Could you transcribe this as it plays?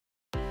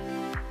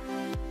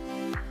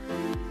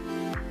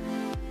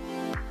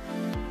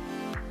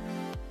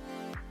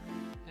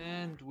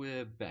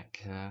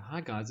back.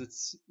 Hi guys,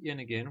 it's Ian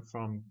again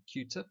from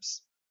QTips,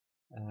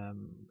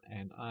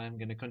 and I'm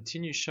going to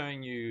continue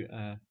showing you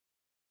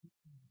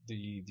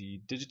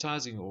the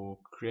digitizing or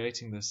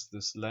creating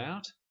this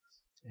layout.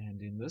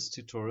 And in this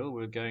tutorial,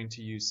 we're going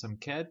to use some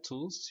CAD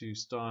tools to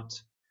start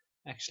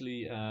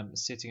actually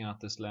setting out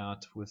this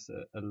layout with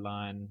a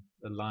line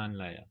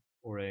layer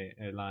or a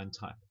line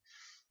type.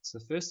 So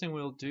the first thing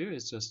we'll do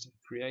is just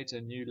create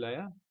a new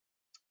layer,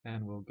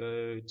 and we'll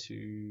go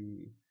to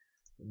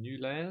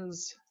new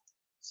layers,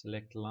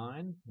 select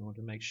line. We want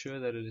to make sure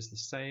that it is the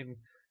same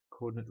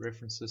coordinate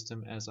reference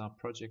system as our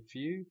project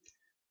view.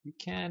 You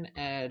can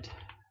add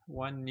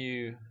one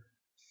new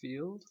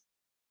field.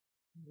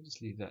 We'll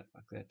just leave that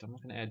like that. I'm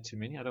not going to add too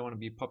many. I don't want to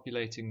be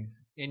populating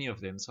any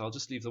of them, so I'll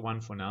just leave the one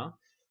for now,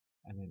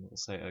 and then we'll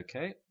say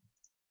OK,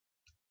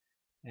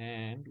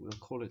 and we'll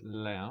call it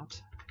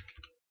layout.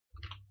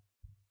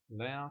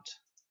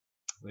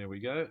 There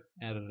we go.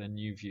 Added a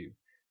new view.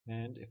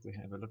 And if we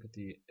have a look at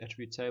the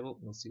attribute table,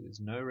 you'll see there's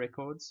no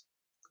records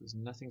because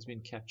nothing's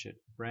been captured.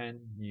 Brand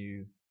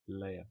new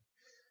layer.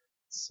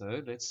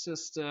 So let's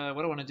just,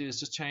 what I want to do is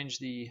just change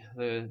the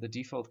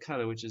default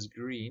color, which is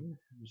green,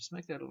 and just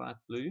make that a light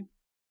blue,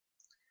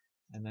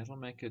 and that'll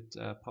make it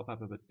pop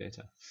up a bit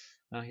better.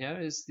 Now here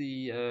is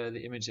the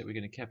image that we're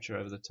going to capture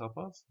over the top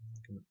of.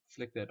 You can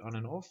flick that on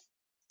and off.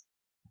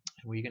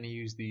 We're going to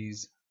use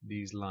these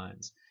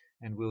lines,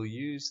 and we'll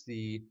use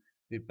the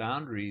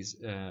boundaries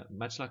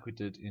much like I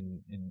did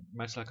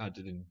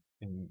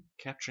in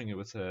capturing it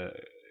with a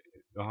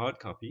hard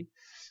copy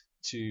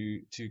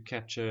to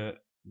capture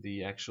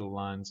the actual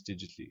lines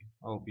digitally.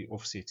 I'll be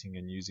offsetting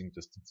and using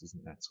distances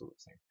and that sort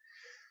of thing.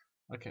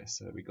 Okay,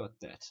 so we got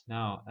that.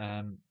 Now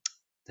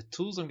the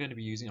tools I'm going to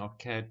be using are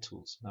CAD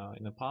tools. Now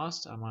in the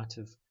past I might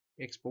have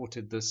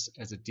exported this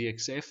as a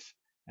DXF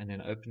and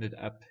then opened it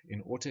up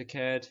in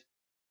AutoCAD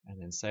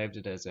and then saved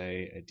it as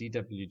a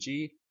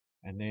DWG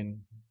and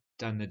then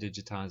done the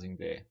digitizing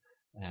there,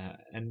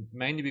 and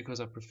mainly because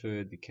I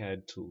preferred the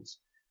CAD tools.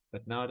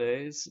 But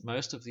nowadays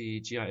most of the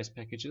GIS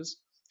packages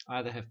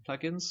either have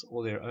plugins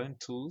or their own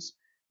tools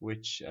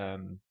which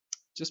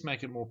just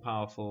make it more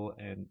powerful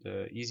and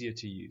easier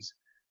to use.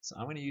 So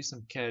I'm going to use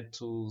some CAD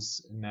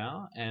tools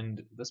now,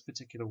 and this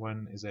particular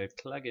one is a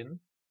plugin.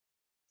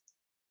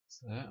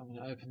 So I'm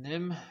going to open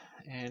them,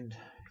 and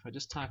if I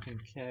just type in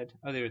CAD,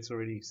 oh there, it's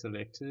already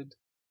selected.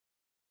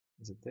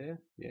 Is it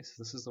there? Yes,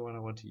 this is the one I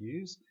want to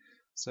use.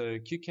 So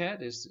QCAD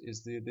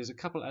there's a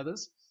couple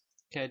others,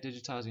 CAD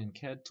digitizing and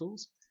CAD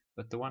tools,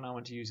 but the one I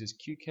want to use is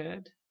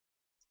QCAD,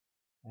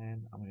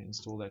 and I'm going to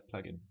install that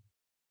plugin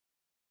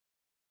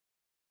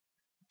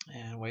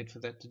and wait for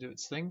that to do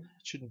its thing.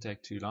 It shouldn't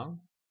take too long.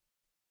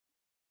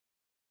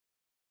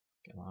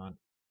 Come on.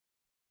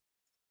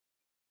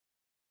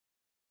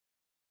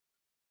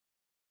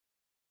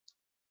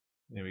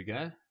 There we go.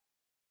 I'm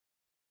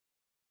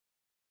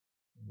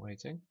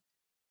waiting.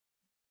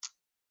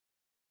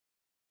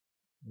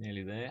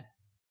 Nearly there.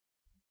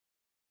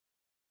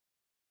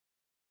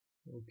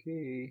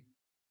 Okay.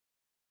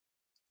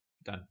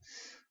 Done.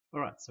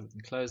 Alright, so we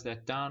can close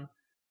that down,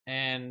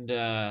 and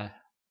a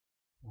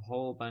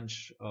whole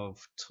bunch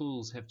of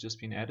tools have just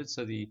been added.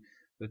 So the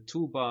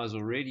toolbar is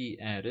already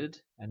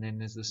added, and then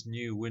there's this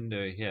new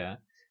window here,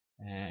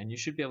 and you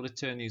should be able to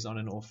turn these on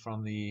and off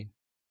from the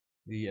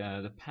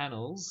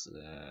panels.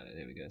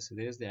 There we go. So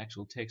there's the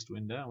actual text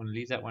window. I'm going to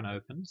leave that one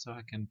open so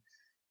I can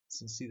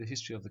see the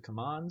history of the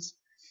commands.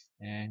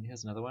 And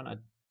here's another one.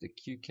 The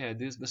QCAD.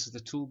 This is the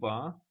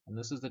toolbar, and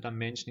this is the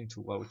dimensioning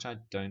toolbar, which I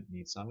don't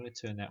need. So I'm going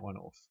to turn that one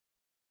off.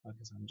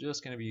 Okay, so I'm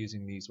just going to be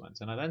using these ones,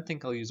 and I don't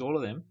think I'll use all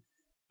of them,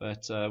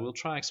 but we'll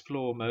try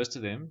explore most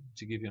of them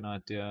to give you an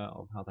idea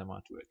of how they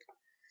might work.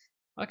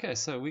 Okay,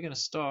 so we're going to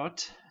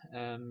start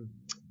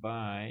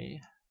by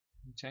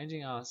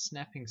changing our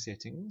snapping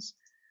settings.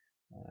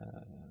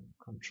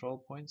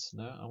 Control points.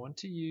 No, I want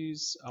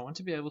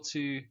to be able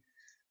to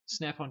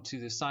snap onto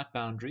the site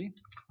boundary.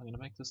 I'm going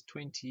to make this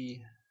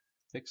 20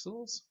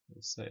 pixels.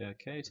 We'll say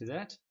OK to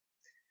that,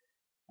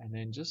 and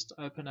then just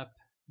open up.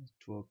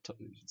 We'll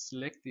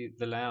select the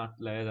layout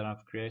layer that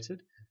I've created.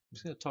 I'm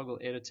just going to toggle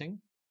editing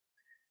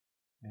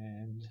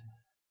and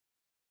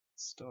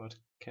start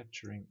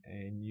capturing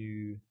a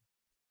new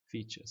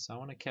feature. So I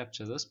want to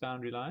capture this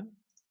boundary line.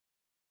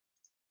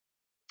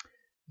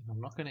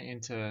 I'm not going to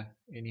enter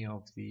any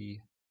of the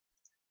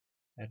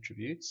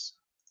attributes.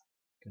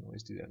 You can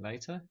always do that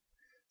later.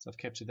 So I've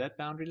captured that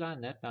boundary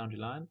line,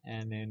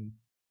 and then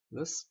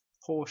this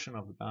portion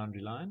of the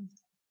boundary line.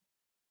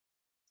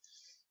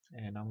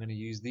 And I'm going to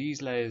use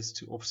these layers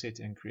to offset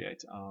and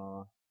create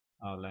our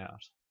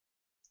layout.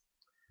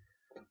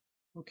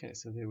 Okay,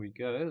 so there we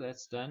go.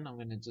 That's done. I'm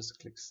going to just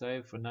click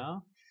Save for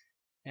now.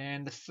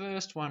 And the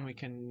first one we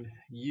can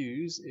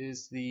use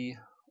is the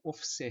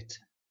Offset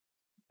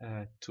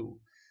tool.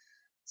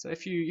 So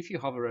if you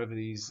hover over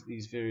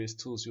these various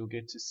tools, you'll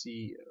get to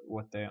see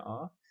what they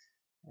are.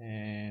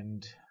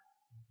 And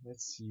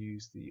let's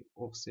use the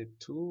Offset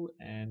tool,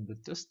 and the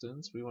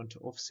distance we want to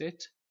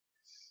offset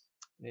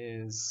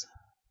is,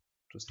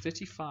 it was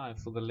 35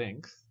 for the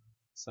length,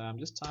 So I'm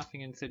just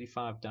typing in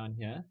 35 down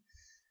here,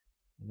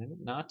 and then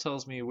now it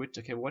tells me which,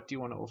 okay, what do you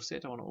want to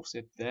offset? I want to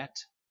offset that,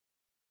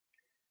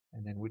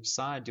 and then which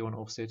side do you want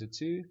to offset it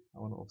to? I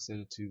want to offset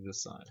it to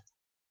this side,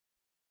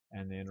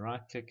 and then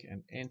right click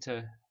and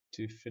enter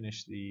to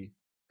finish the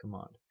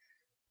command.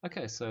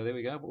 Okay, so there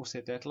we go. I've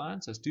offset that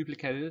line, so it's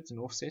duplicated it and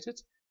offset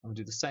it. I'm going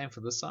to do the same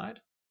for this side.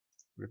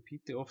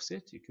 Repeat the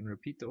offset. You can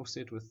repeat the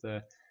offset with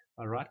a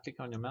right click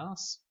on your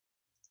mouse,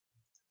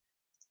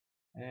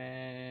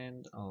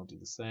 and I'll do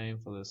the same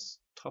for this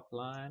top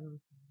line.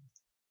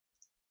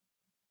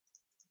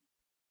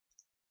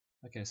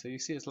 Okay, so you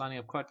see it's lining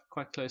up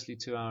quite closely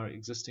to our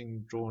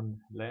existing drawn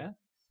layer.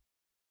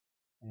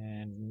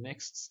 And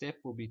next step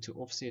will be to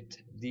offset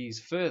these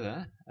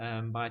further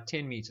by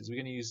 10 meters. We're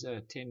going to use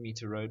 10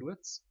 meter road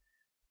widths.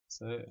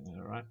 So I'm going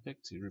to right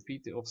click to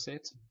repeat the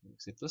offset,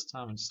 except this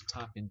time I'll just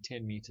type in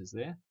 10 meters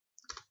there.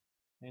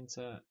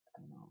 Enter,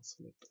 and I'll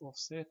select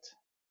offset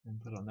and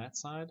put on that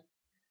side.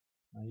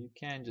 Now you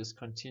can just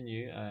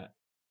continue.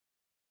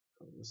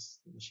 This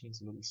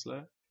machine's a little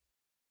slow.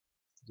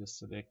 Just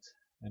select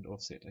and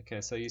offset.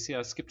 Okay, so you see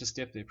I skipped a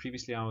step there.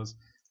 Previously I was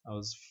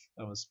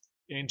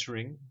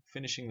entering,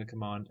 finishing the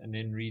command, and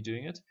then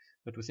redoing it.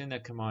 But within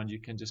that command, you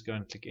can just go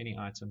and click any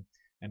item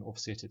and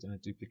offset it, and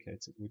it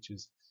duplicates it, which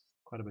is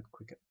quite a bit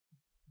quicker.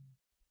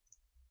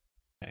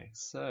 Okay,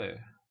 so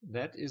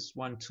that is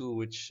one tool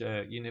which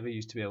you never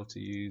used to be able to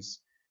use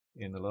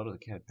in a lot of the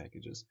CAD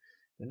packages.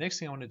 The next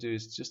thing I want to do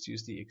is just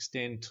use the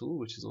extend tool,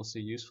 which is also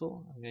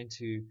useful. I'm going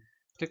to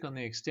click on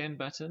the extend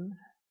button,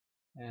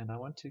 and I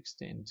want to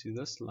extend to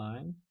this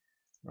line.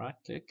 Right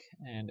click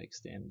and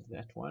extend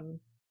that one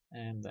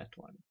and that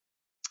one.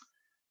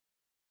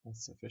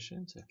 That's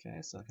sufficient.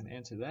 Okay, so I can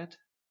enter that.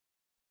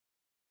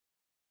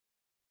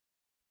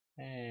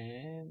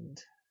 And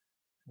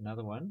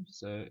another one.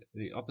 So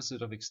the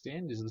opposite of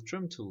extend is the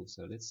trim tool.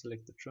 So let's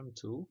select the trim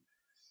tool.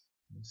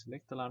 And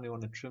select the line we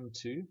want to trim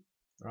to.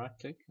 Right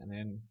click and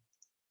then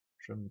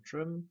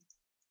trim.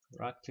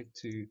 Right click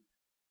to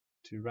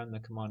run the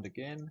command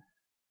again.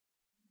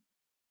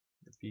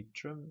 Repeat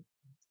trim.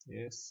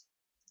 Yes.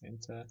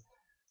 Enter.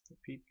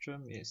 Repeat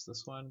trim. Yes,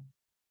 this one.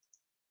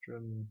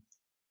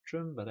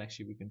 Trim, but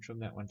actually we can trim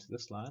that one to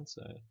this line.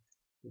 So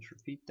just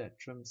repeat that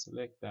trim,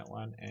 select that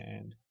one,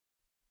 and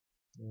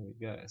there we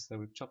go. So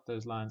we've chopped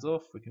those lines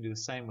off. We can do the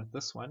same with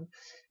this one,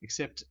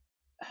 except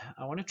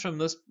I want to trim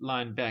this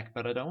line back,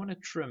 but I don't want to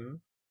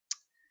trim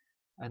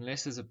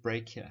unless there's a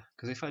break here,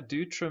 because if I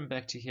do trim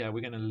back to here,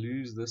 we're going to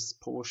lose this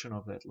portion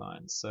of that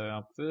line. So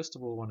I first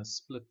of all want to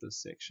split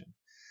this section.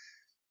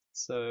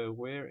 So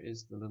where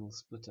is the little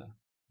splitter?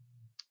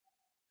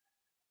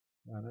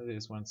 I know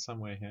there's one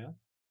somewhere here,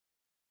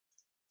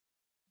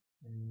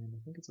 and I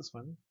think it's this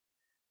one.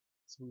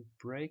 So we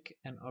break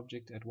an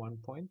object at one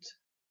point.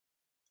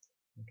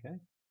 Okay,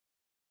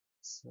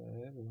 so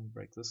we want to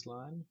break this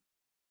line,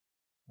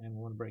 and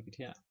we want to break it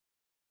here.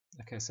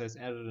 Okay, so it's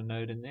added a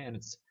node in there, and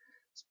it's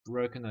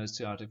broken those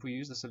two out. If we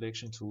use the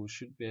selection tool,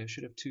 should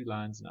have two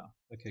lines now.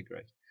 Okay,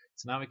 great.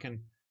 So now we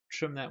can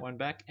trim that one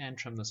back and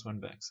trim this one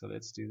back. So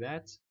let's do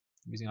that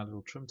using our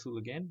little trim tool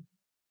again.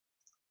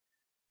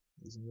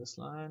 Using this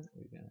line,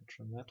 we're going to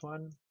trim that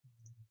one,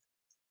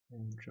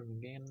 and trim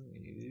again. We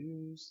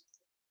use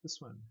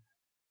this one.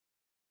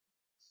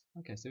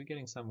 Okay, so we're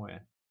getting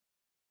somewhere.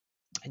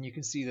 And you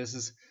can see this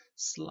is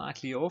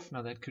slightly off.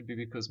 Now that could be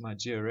because my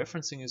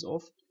georeferencing is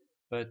off,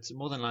 but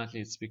more than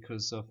likely it's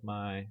because of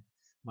my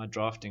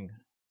drafting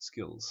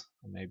skills,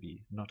 or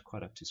maybe not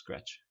quite up to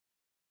scratch.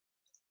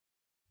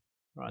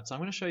 Right, so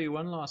I'm going to show you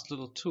one last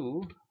little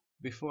tool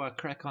before I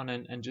crack on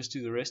and just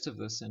do the rest of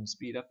this and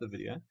speed up the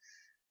video.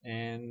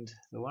 And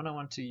the one I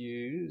want to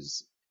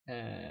use,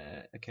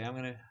 okay, I'm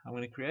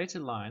going to create a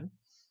line,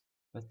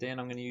 but then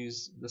I'm going to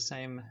use the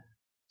same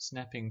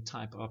snapping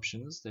type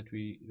options that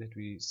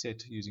we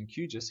set using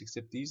QGIS,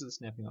 except these are the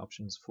snapping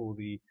options for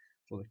the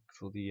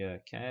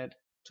CAD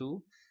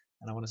tool,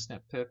 and I want to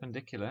snap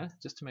perpendicular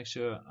just to make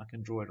sure I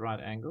can draw at right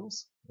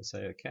angles. We'll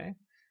say OK.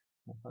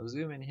 If I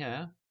zoom in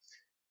here,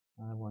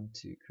 I want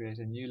to create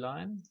a new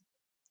line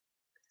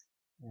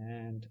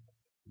and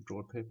draw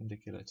it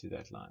perpendicular to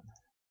that line.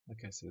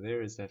 Okay, so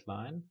there is that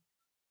line,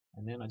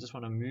 and then I just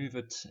want to move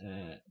it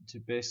to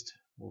best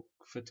or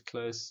fit as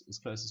close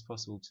as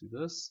possible to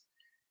this.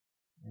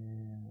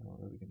 And what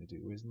are we going to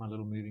do? Where's my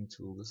little moving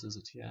tool? This is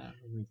it here.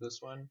 Remove this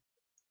one,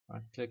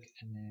 right click,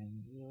 and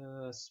then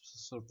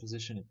just sort of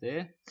position it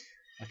there.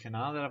 Okay,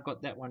 now that I've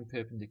got that one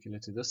perpendicular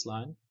to this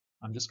line,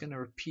 I'm just going to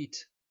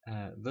repeat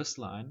this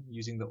line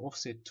using the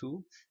offset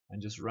tool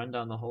and just run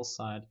down the whole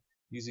side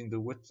using the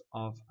width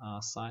of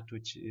our site,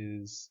 which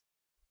is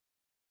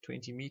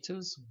 20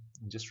 meters,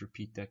 and just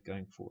repeat that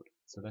going forward.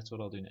 So that's what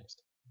I'll do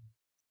next.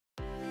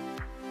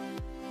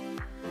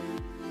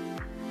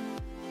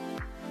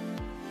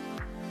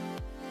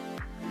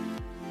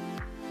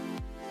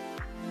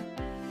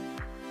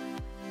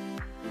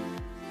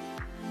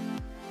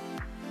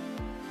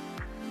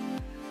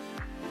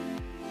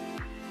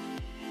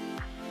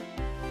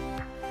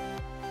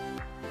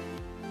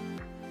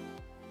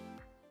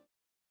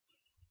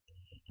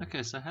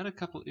 Okay, so I had a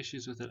couple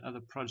issues with that other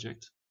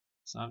project,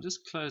 so I've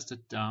just closed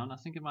it down. I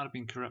think it might have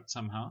been corrupt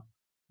somehow,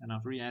 and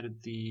I've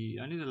re-added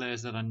only the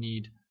layers that I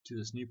need to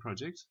this new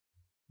project.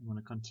 I'm going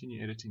to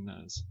continue editing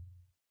those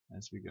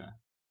as we go.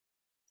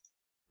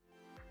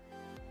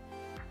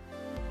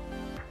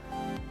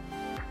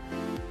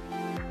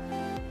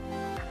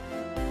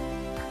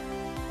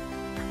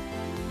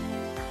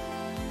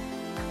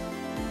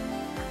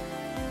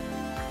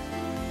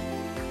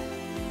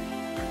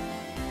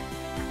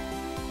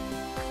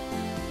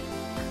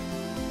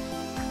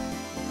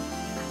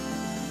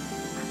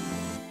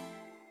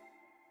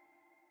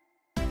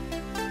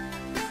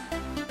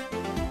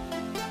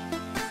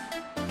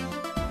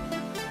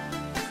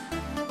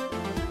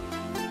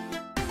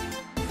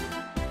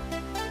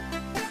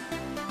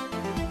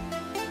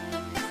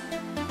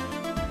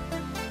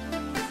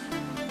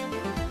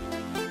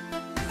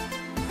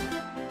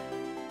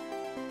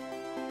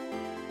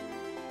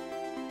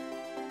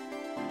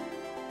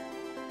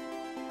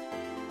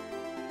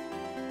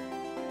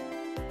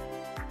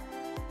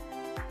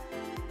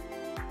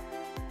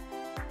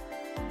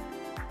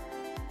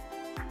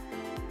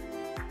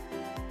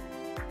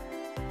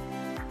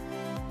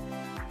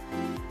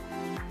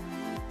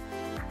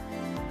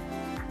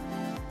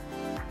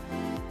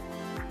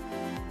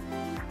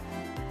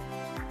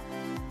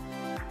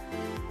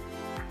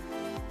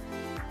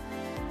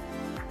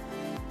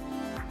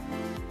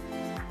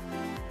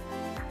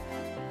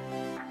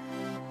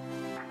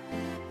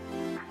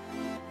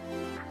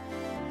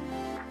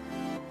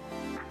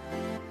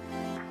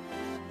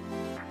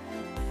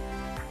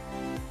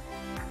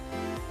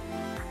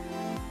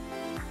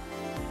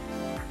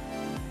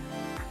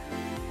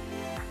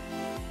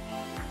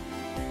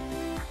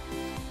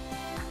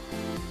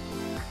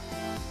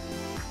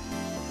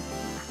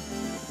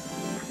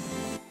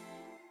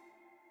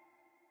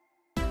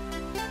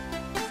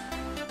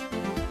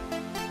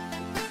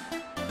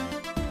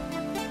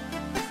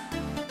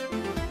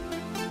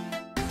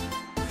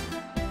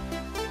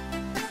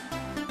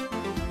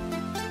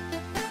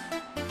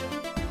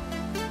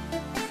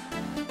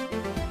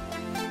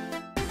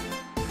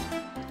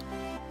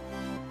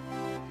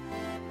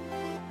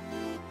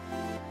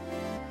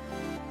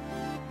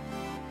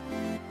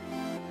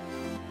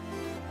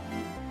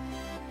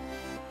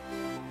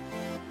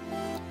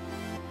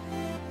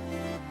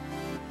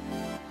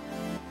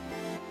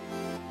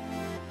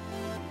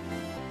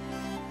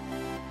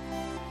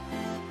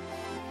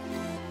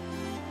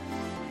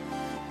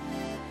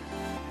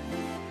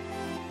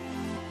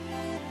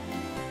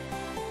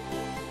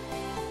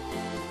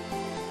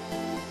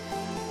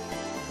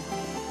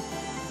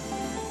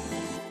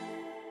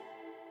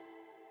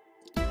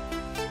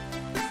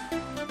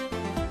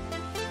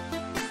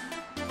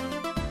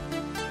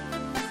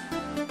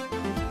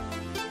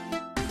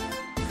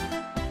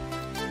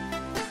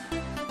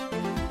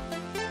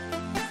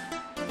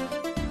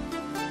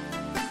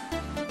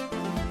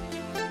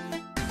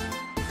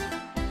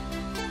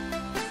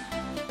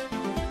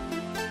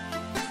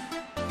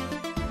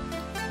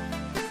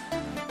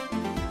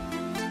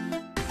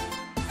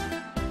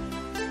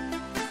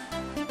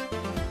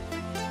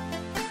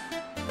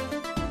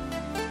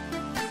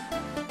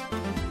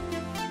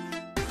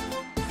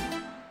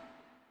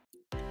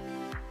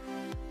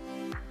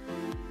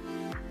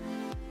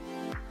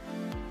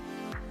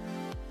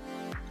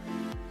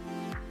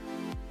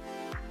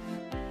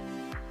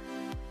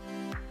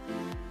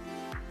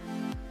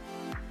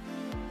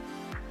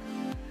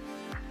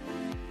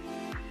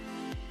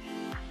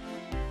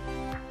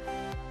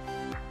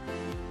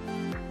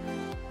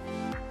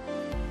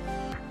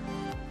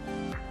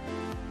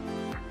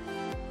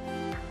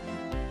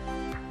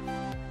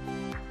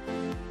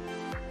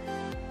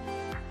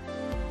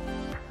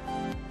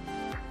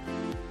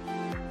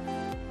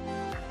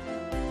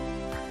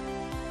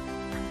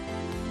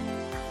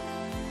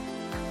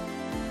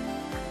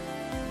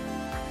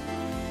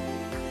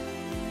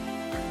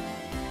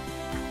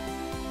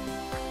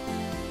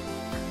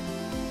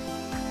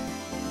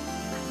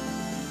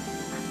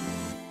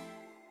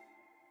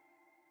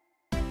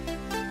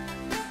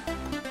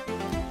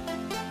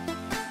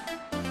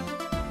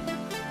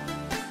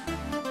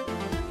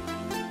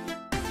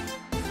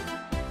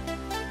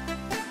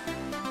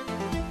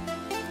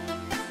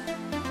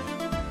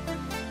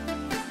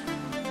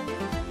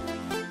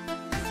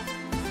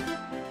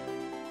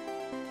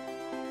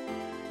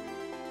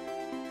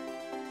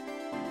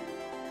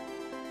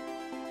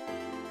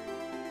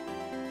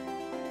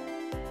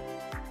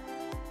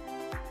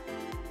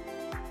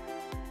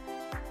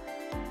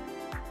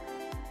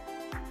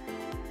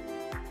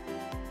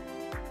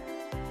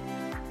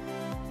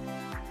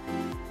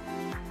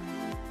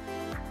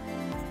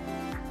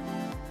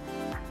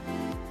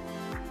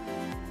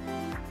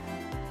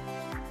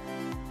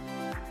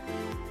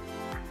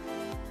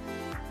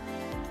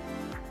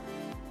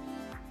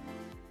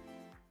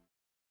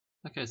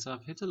 Okay, so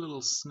I've hit a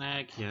little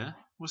snag here.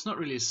 Well, it's not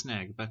really a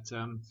snag, but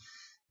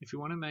if you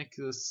want to make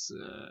this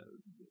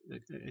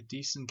a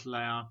decent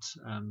layout,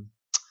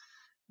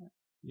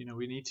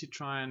 we need to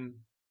try and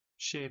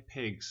share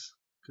pegs,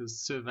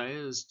 because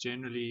surveyors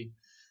generally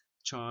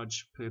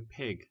charge per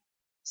peg.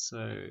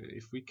 So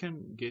if we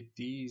can get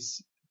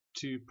these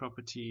two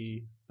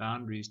property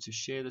boundaries to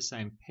share the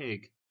same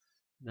peg,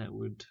 that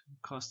would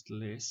cost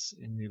less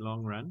in the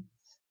long run.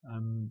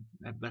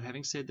 But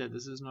having said that,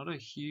 this is not a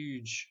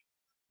huge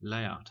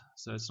layout,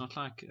 so it's not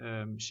like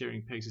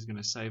sharing pegs is going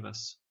to save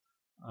us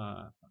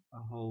a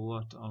whole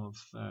lot of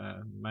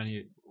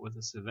money with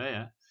a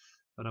surveyor,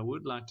 but I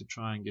would like to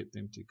try and get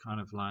them to kind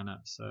of line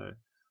up. So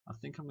I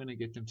think I'm going to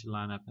get them to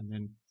line up, and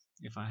then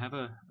if I have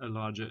a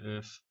larger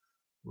earth,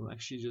 we'll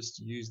actually just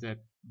use that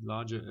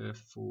larger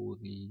earth for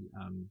the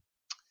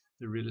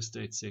real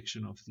estate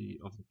section of the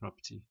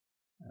property,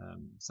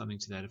 something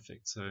to that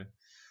effect. So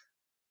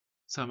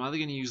I'm either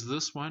going to use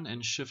this one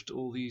and shift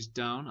all these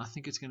down. I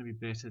think it's going to be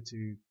better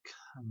to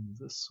come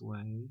this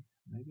way.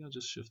 Maybe I'll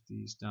just shift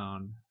these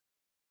down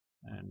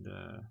and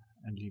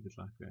leave it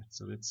like that.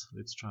 So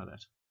let's try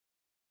that.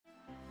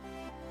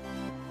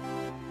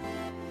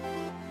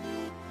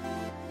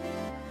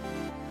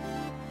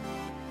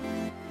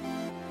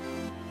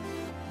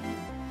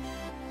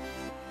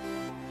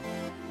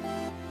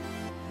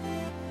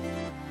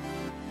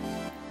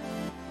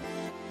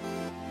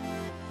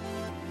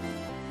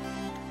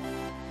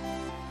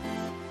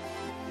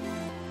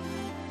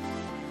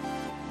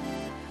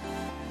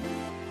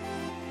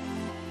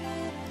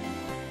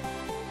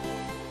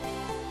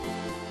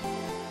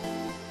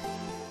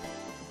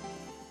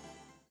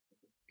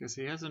 Okay,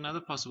 so here's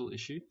another possible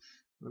issue.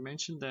 We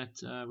mentioned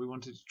that we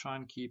wanted to try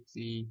and keep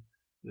the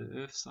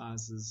earth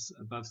sizes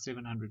above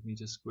 700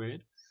 meters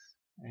squared,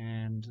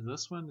 and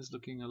this one is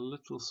looking a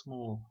little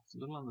small. It's a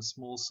little on the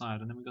small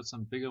side, and then we've got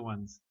some bigger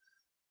ones.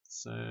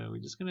 So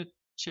we're just going to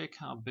check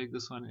how big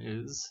this one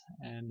is,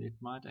 and it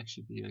might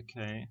actually be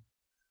okay.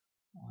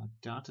 I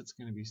doubt it's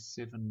going to be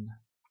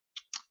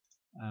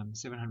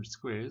 700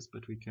 squares,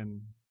 but we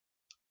can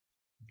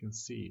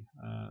see.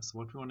 So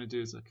what we want to do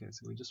is, okay,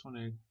 so we just want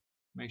to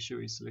make sure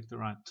we select the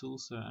right tool.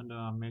 So under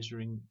our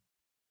measuring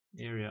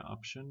area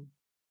option,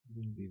 we're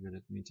going to leave it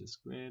at meters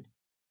squared,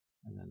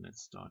 and then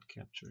let's start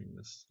capturing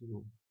this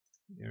little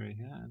area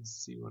here and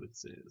see what it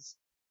says.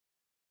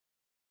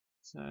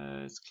 So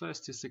it's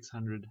close to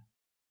 600.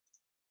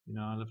 You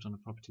know, I lived on a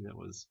property that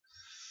was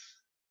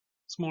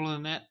smaller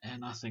than that,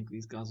 and I think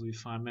these guys will be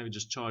fine. Maybe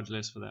just charge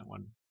less for that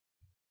one.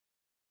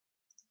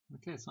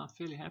 Okay, so I'm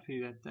fairly happy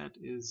that that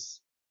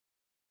is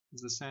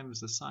the same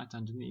as the site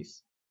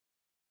underneath.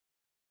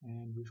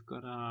 And we've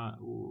got our,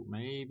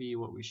 maybe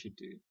what we should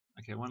do.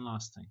 Okay, one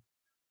last thing.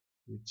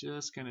 We're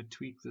just going to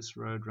tweak this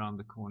road around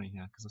the corner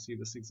here, because I see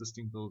this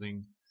existing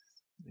building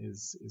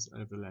is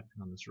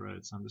overlapping on this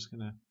road. So I'm just going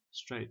to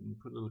straighten,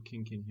 put a little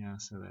kink in here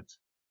so that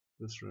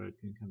this road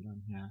can come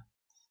down here.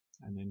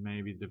 And then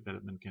maybe the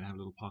development can have a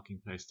little parking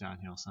place down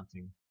here or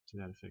something to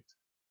that effect.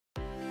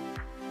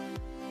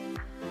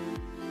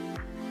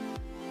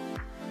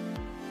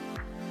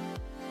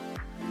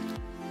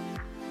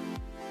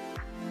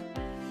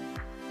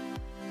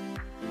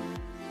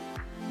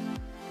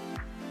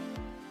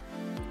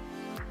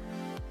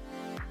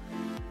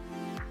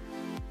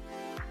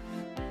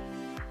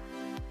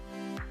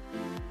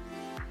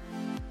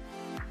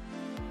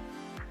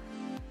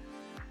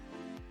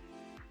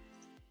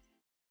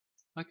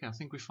 Okay, I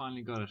think we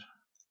finally got it.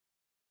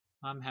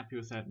 I'm happy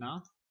with that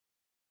now.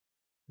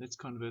 Let's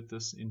convert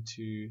this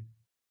into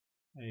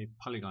a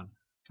polygon.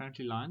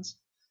 Currently lines.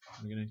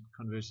 We're going to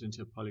convert it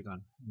into a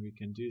polygon, and we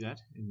can do that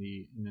in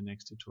the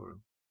next tutorial.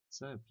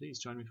 So please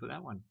join me for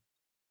that one.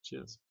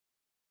 Cheers.